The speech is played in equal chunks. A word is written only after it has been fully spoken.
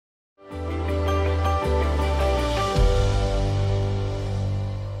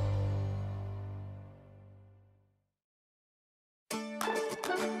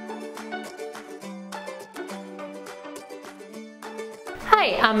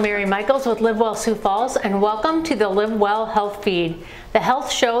I'm Mary Michaels with Live Well Sioux Falls, and welcome to the Live Well Health Feed, the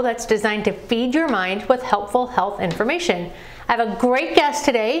health show that's designed to feed your mind with helpful health information. I have a great guest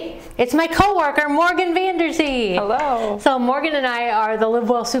today. It's my coworker, Morgan Vanderzee. Hello. So Morgan and I are the Live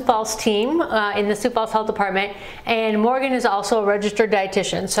Well Sioux Falls team in the Sioux Falls Health Department, and Morgan is also a registered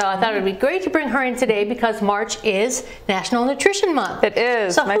dietitian. So I thought it would be great to bring her in today because March is National Nutrition Month. It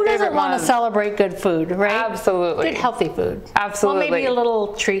is. So who doesn't want to celebrate good food, right? Absolutely. Good healthy food. Absolutely. Well, maybe a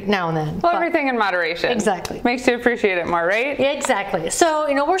little treat now and then. Well, everything in moderation. Exactly. Makes you appreciate it more, right? Yeah, exactly. So,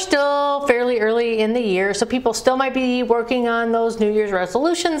 we're still fairly early in the year, so people still might be working on those New Year's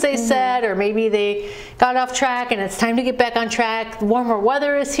resolutions they set, or maybe they got off track and it's time to get back on track. Warmer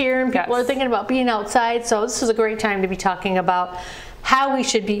weather is here and people are thinking about being outside, so this is a great time to be talking about how we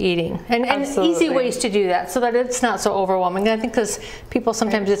should be eating and easy ways to do that so that it's not so overwhelming. I think because people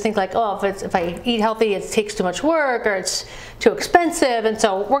sometimes just think like, oh, if I eat healthy, it takes too much work or it's too expensive, and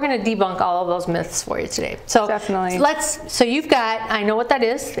so we're going to debunk all of those myths for you today. So definitely. So you've got, I know what that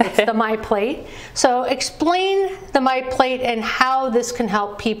is. It's the My Plate. So explain the My Plate and how this can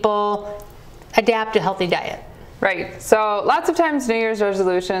help people adapt a healthy diet. Right. So lots of times New Year's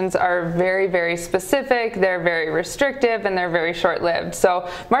resolutions are very, very specific, they're very restrictive, and they're very short-lived. So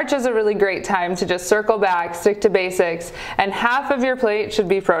March is a really great time to just circle back, stick to basics, and half of your plate should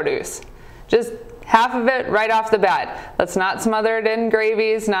be produce. Just half of it right off the bat. Let's not smother it in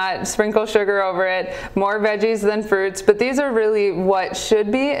gravies, not sprinkle sugar over it, more veggies than fruits, but these are really what should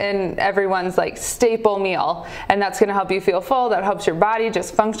be in everyone's like staple meal. And that's gonna help you feel full, that helps your body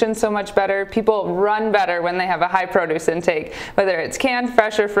just function so much better. People run better when they have a high produce intake. Whether it's canned,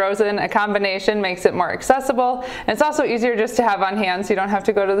 fresh, or frozen, a combination makes it more accessible. And it's also easier just to have on hand so you don't have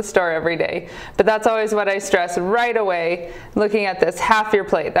to go to the store every day. But that's always what I stress right away, looking at this half your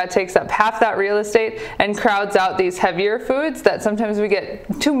plate. That takes up half that real estate and crowds out these heavier foods that sometimes we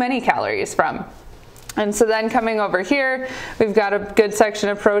get too many calories from. And so then coming over here, we've got a good section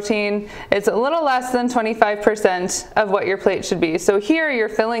of protein. It's a little less than 25% of what your plate should be. So here you're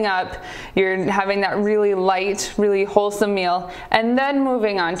filling up, you're having that really light, really wholesome meal, and then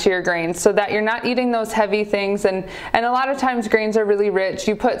moving on to your grains so that you're not eating those heavy things. And a lot of times grains are really rich.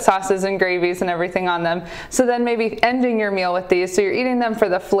 You put sauces and gravies and everything on them. So then maybe ending your meal with these. So you're eating them for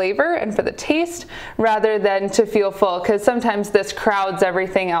the flavor and for the taste rather than to feel full, because sometimes this crowds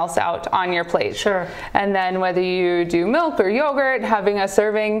everything else out on your plate. Sure. And then whether you do milk or yogurt, having a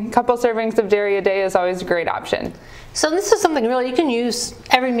couple servings of dairy a day is always a great option. So this is something really you can use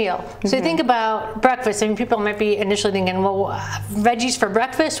every meal. So you think about breakfast. I mean, people might be initially thinking, well, veggies for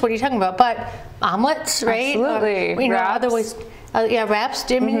breakfast? What are you talking about? But omelets, right? Absolutely. Wraps. Other ways,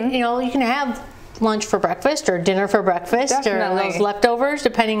 wraps. I mean, you can have lunch for breakfast or dinner for breakfast. Definitely. Or those leftovers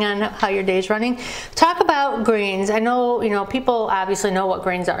depending on how your day's running. Talk about grains. I know, people obviously know what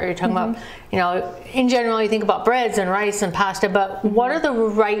grains are. You're talking about, in general you think about breads and rice and pasta, but what are the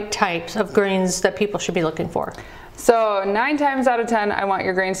right types of grains that people should be looking for? So 9 times out of 10, I want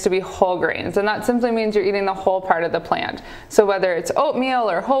your grains to be whole grains, and that simply means you're eating the whole part of the plant. So whether it's oatmeal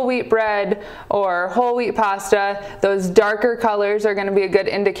or whole wheat bread or whole wheat pasta, those darker colors are going to be a good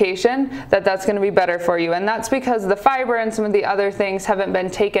indication that that's going to be better for you. And that's because the fiber and some of the other things haven't been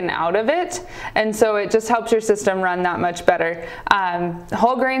taken out of it, and so it just helps your system run that much better.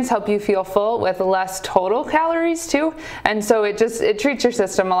 Whole grains help you feel full with less total calories too, and so it treats your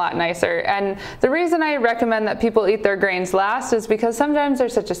system a lot nicer. And the reason I recommend that people eat their grains last is because sometimes they're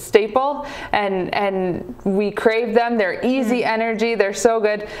such a staple and we crave them. They're easy energy, they're so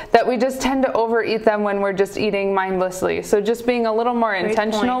good that we just tend to overeat them when we're just eating mindlessly. So just being a little more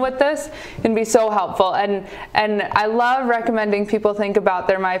intentional with this can be so helpful. And I love recommending people think about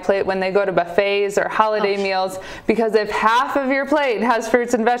their My Plate when they go to buffets or holiday meals, because if half of your plate has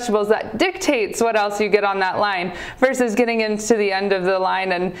fruits and vegetables, that dictates what else you get on that line, versus getting into the end of the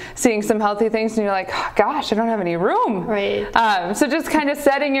line and seeing some healthy things and you're like, oh, gosh, I don't have any room. Right. So just kind of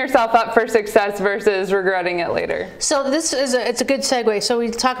setting yourself up for success versus regretting it later. So this is it's a good segue. So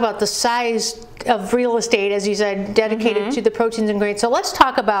we talk about the size of real estate, as you said, dedicated to the proteins and grains. So let's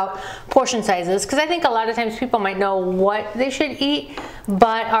talk about portion sizes, because I think a lot of times people might know what they should eat,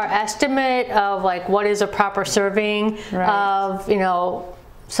 but our estimate of like what is a proper serving of,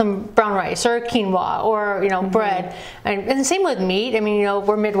 some brown rice or quinoa or bread, and the same with meat. I mean,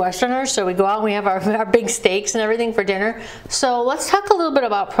 we're Midwesterners, so we go out and we have our big steaks and everything for dinner. So let's talk a little bit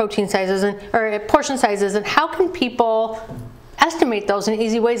about protein sizes or portion sizes, and how can people estimate those in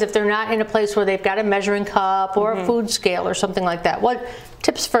easy ways if they're not in a place where they've got a measuring cup or a food scale or something like that? What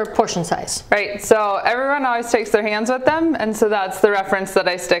tips for portion size? Right, so everyone always takes their hands with them, and so that's the reference that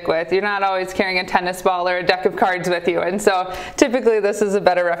I stick with. You're not always carrying a tennis ball or a deck of cards with you, and so typically this is a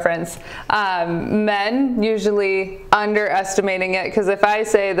better reference. Men usually underestimating it, because if I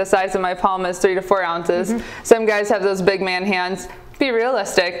say the size of my palm is 3 to 4 ounces, some guys have those big man hands. Be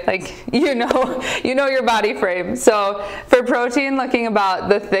realistic, like you know your body frame. So for protein, looking about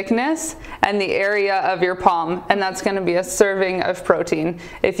the thickness and the area of your palm, and that's going to be a serving of protein.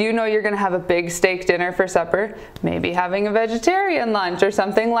 If you know you're going to have a big steak dinner for supper, maybe having a vegetarian lunch or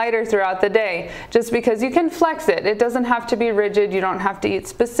something lighter throughout the day, just because you can flex it. It doesn't have to be rigid. You don't have to eat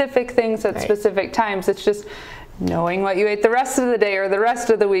specific things at specific times. It's just knowing what you ate the rest of the day or the rest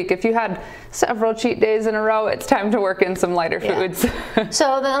of the week. If you had several cheat days in a row, it's time to work in some lighter foods.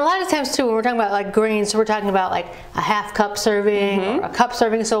 So then a lot of times too, when we're talking about like grains, so we're talking about like a half cup serving or a cup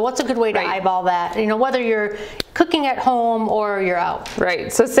serving. So what's a good way to eyeball that? You know, whether you're cooking at home or you're out.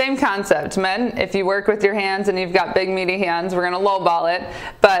 Right, so same concept. Men, if you work with your hands and you've got big meaty hands, we're gonna lowball it,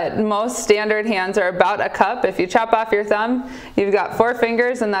 but most standard hands are about a cup. If you chop off your thumb, you've got 4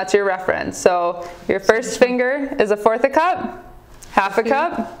 fingers and that's your reference. So your first finger is 1/4 a cup, half a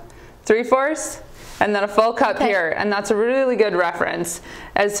cup, 3/4, and then a full cup here, and that's a really good reference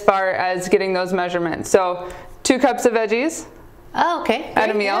as far as getting those measurements. So 2 cups of veggies at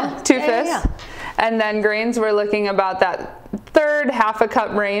a meal, 2 fists. And then grains, we're looking about that 1/3, half a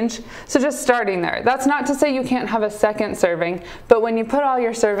cup range. So just starting there. That's not to say you can't have a second serving, but when you put all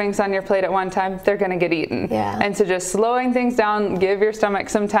your servings on your plate at one time, they're gonna get eaten. And so just slowing things down, give your stomach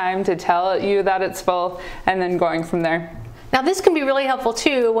some time to tell you that it's full, and then going from there. Now this can be really helpful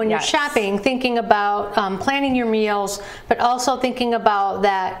too when you're shopping, thinking about planning your meals, but also thinking about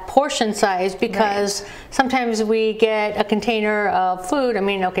that portion size, because sometimes we get a container of food. I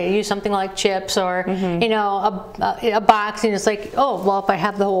mean, okay, use something like chips or you know, a box, and it's like, oh, well, if I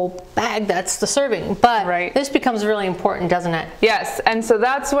have the whole bag, that's the serving. But this becomes really important, doesn't it? Yes, and so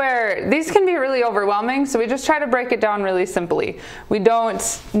that's where these can be really overwhelming, so we just try to break it down really simply. We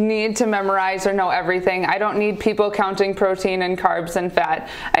don't need to memorize or know everything. I don't need people counting protein and carbs and fat.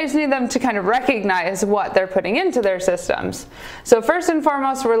 I just need them to kind of recognize what they're putting into their systems. So first and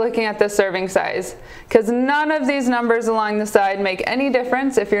foremost, we're looking at the serving size, because none of these numbers along the side make any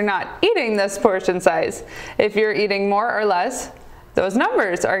difference if you're not eating this portion size. If you're eating more or less, those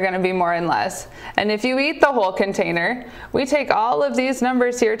numbers are going to be more and less. And if you eat the whole container, we take all of these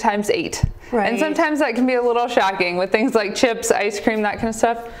numbers here times 8. And sometimes that can be a little shocking with things like chips, ice cream, that kind of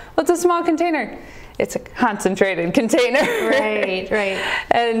stuff. Well, it's a small container. It's a concentrated container.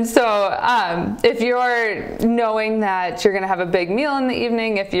 And so if you're knowing that you're going to have a big meal in the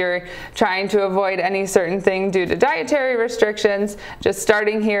evening, if you're trying to avoid any certain thing due to dietary restrictions, just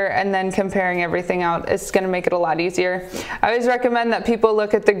starting here and then comparing everything out is going to make it a lot easier. I always recommend that people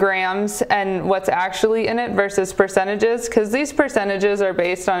look at the grams and what's actually in it versus percentages, because these percentages are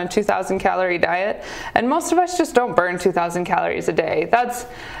based on a 2,000 calorie diet, and most of us just don't burn 2,000 calories a day. That's,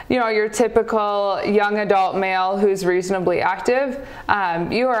 you know, your typical young adult male who's reasonably active.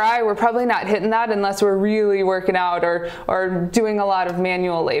 You or I, we're probably not hitting that unless we're really working out or doing a lot of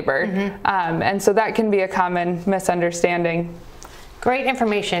manual labor. And so that can be a common misunderstanding. Great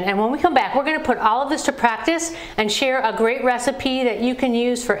information. And when we come back, we're going to put all of this to practice and share a great recipe that you can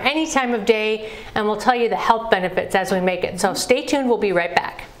use for any time of day, and we'll tell you the health benefits as we make it. So stay tuned. We'll be right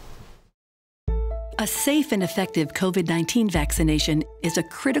back. A safe and effective COVID-19 vaccination is a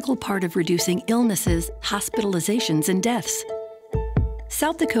critical part of reducing illnesses, hospitalizations, and deaths.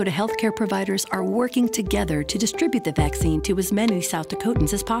 South Dakota healthcare providers are working together to distribute the vaccine to as many South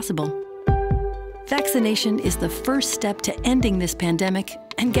Dakotans as possible. Vaccination is the first step to ending this pandemic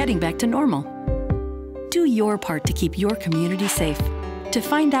and getting back to normal. Do your part to keep your community safe. To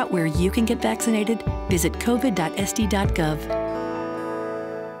find out where you can get vaccinated, visit covid.sd.gov.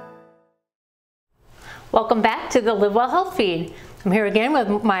 Welcome back to the Live Well Health Feed. I'm here again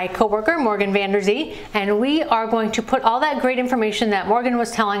with my coworker, Morgan Vanderzee, and we are going to put all that great information that Morgan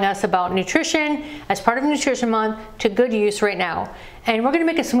was telling us about nutrition as part of Nutrition Month to good use right now. And we're going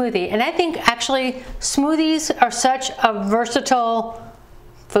to make a smoothie. And I think actually smoothies are such a versatile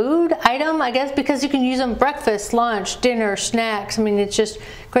food item, I guess, because you can use them breakfast, lunch, dinner, snacks. I mean, it's just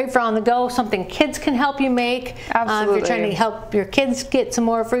great for on the go, something kids can help you make. Absolutely. If you're trying to help your kids get some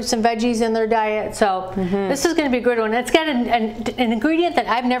more fruits and veggies in their diet. So this is going to be a good one. It's got an ingredient that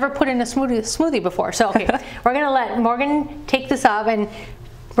I've never put in a smoothie before. So okay, we're going to let Morgan take this off, and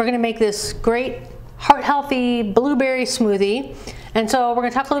we're going to make this great heart-healthy blueberry smoothie. And so we're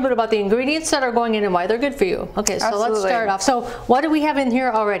going to talk a little bit about the ingredients that are going in and why they're good for you. Okay, so Absolutely. let's start off. So what do we have in here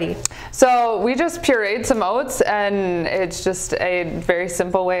already? So we just pureed some oats, and it's just a very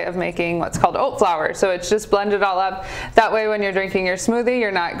simple way of making what's called oat flour. So it's just blended all up. That way when you're drinking your smoothie,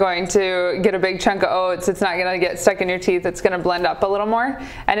 you're not going to get a big chunk of oats. It's not going to get stuck in your teeth. It's going to blend up a little more.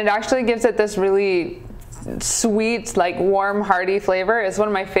 And it actually gives it this really sweet, like warm, hearty flavor. Is one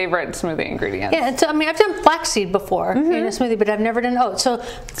of my favorite smoothie ingredients. Yeah, and so, I mean, I've done flaxseed before in a smoothie, but I've never done oats. So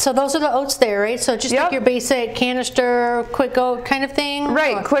those are the oats there, right? So just like your basic canister, quick oat kind of thing?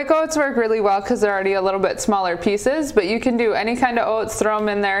 Right, or? quick oats work really well because they're already a little bit smaller pieces, but you can do any kind of oats, throw them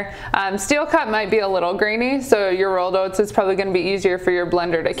in there. Steel cut might be a little grainy, so your rolled oats is probably going to be easier for your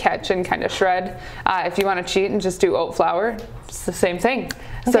blender to catch and kind of shred. If you want to cheat and just do oat flour, it's the same thing.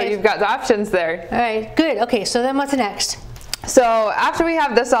 Okay. So you've got the options there. All right, good. Okay, so then what's next? So after we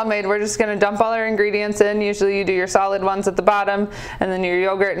have this all made, we're just going to dump all our ingredients in. Usually you do your solid ones at the bottom and then your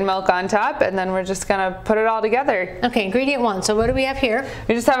yogurt and milk on top, and then we're just going to put it all together. Okay, ingredient one. So what do we have here?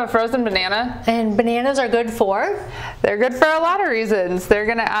 We just have a frozen banana. And bananas are good for? They're good for a lot of reasons. They're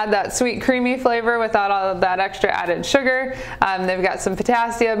going to add that sweet creamy flavor without all of that extra added sugar. They've got some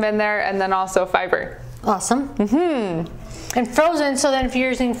potassium in there and then also fiber. Awesome. And frozen, so then if you're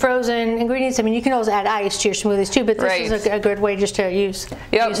using frozen ingredients, I mean, you can always add ice to your smoothies too, but this is a good way just to use.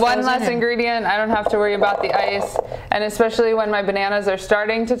 Yep, one less ingredient. I don't have to worry about the ice. And especially when my bananas are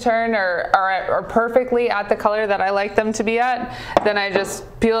starting to turn or are perfectly at the color that I like them to be at, then I just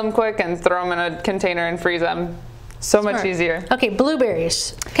peel them quick and throw them in a container and freeze them. So much easier. Okay,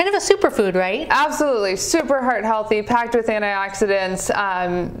 blueberries. Kind of a superfood, right? Absolutely. Super heart healthy, packed with antioxidants.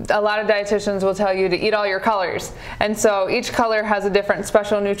 A lot of dietitians will tell you to eat all your colors. And so each color has a different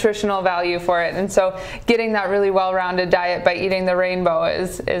special nutritional value for it. And so getting that really well-rounded diet by eating the rainbow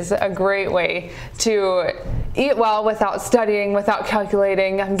is a great way to eat well without studying, without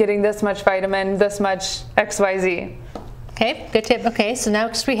calculating. I'm getting this much vitamin, this much XYZ. Okay, good tip. Okay, so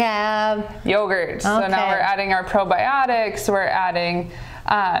next we have yogurt. So now we're adding our probiotics, we're adding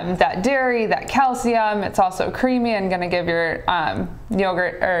that dairy, that calcium. It's also creamy and going to give your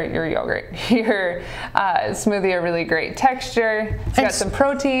your smoothie a really great texture. It's got some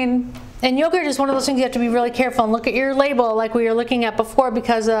protein. And yogurt is one of those things you have to be really careful and look at your label like we were looking at before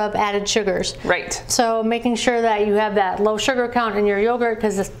because of added sugars. Right. So making sure that you have that low sugar count in your yogurt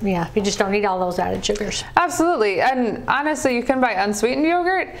because you just don't need all those added sugars. Absolutely. And honestly, you can buy unsweetened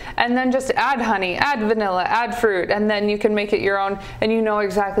yogurt and then just add honey, add vanilla, add fruit, and then you can make it your own and you know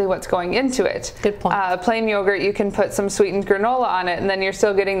exactly what's going into it. Good point. Plain yogurt, you can put some sweetened granola on it and then you're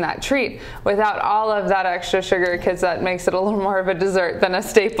still getting that treat without all of that extra sugar because that makes it a little more of a dessert than a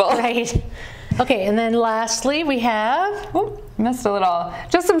staple. Right. Okay, and then lastly we have, missed a little,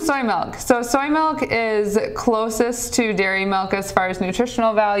 just some soy milk. So soy milk is closest to dairy milk as far as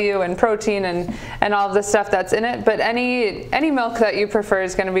nutritional value and protein and all of the stuff that's in it, but any milk that you prefer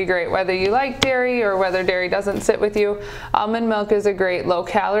is going to be great, whether you like dairy or whether dairy doesn't sit with you. Almond milk is a great low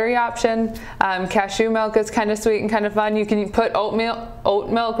calorie option. Cashew milk is kind of sweet and kind of fun. You can put oat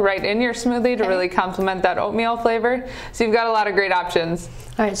milk right in your smoothie to really complement that oatmeal flavor. So you've got a lot of great options.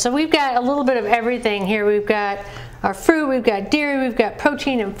 All right, so we've got a little bit of everything here. We've got our fruit, we've got dairy, we've got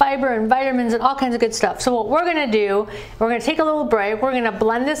protein and fiber and vitamins and all kinds of good stuff. So what we're going to do, we're going to take a little break, we're going to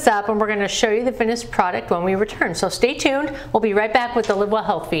blend this up, and we're going to show you the finished product when we return. So stay tuned. We'll be right back with the Live Well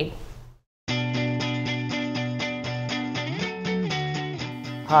Health Feed.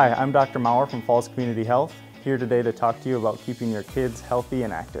 Hi, I'm Dr. Maurer from Falls Community Health, here today to talk to you about keeping your kids healthy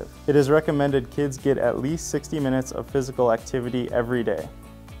and active. It is recommended kids get at least 60 minutes of physical activity every day.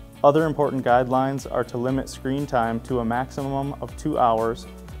 Other important guidelines are to limit screen time to a maximum of 2 hours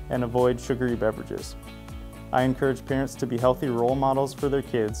and avoid sugary beverages. I encourage parents to be healthy role models for their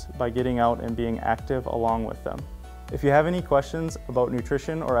kids by getting out and being active along with them. If you have any questions about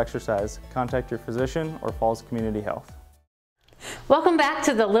nutrition or exercise, contact your physician or Falls Community Health. Welcome back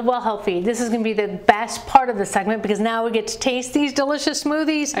to the Live Well Health Feed. This is going to be the best part of the segment because now we get to taste these delicious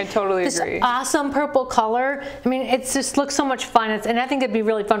smoothies. I totally agree. This awesome purple color. I mean, it just looks so much fun. And I think it'd be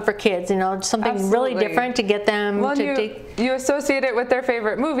really fun for kids, you know, something really different to get them you associate it with their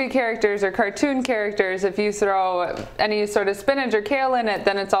favorite movie characters or cartoon characters. If you throw any sort of spinach or kale in it,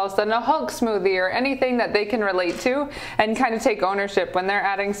 then it's all of a sudden a Hulk smoothie or anything that they can relate to and kind of take ownership when they're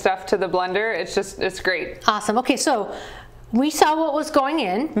adding stuff to the blender. It's great. Awesome. Okay, so we saw what was going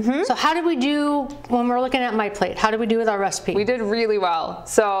in. So how did we do when we're looking at My Plate? How did we do with our recipe? We did really well.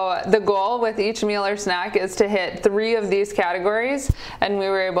 So the goal with each meal or snack is to hit 3 of these categories, and we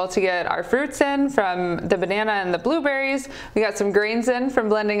were able to get our fruits in from the banana and the blueberries. We got some grains in from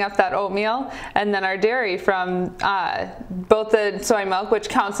blending up that oatmeal, and then our dairy from both the soy milk, which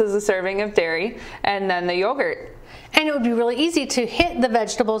counts as a serving of dairy, and then the yogurt. And it would be really easy to hit the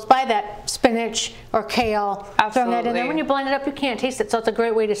vegetables by that spinach or kale. Absolutely. Throwing that in there. When you blend it up, you can't taste it. So it's a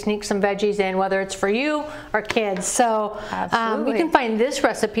great way to sneak some veggies in, whether it's for you or kids. So you can find this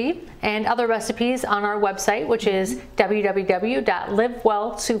recipe and other recipes on our website, which is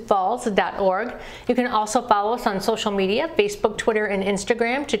www.livewellsiouxfalls.org. You can also follow us on social media, Facebook, Twitter, and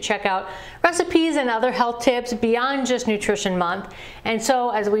Instagram, to check out recipes and other health tips beyond just Nutrition Month. And so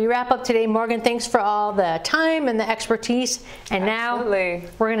as we wrap up today, Morgan, thanks for all the time and the expertise. And now we're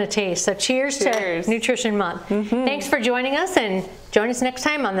going to taste. So cheers to Nutrition Month. Thanks for joining us, and join us next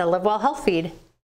time on the Live Well Health Feed.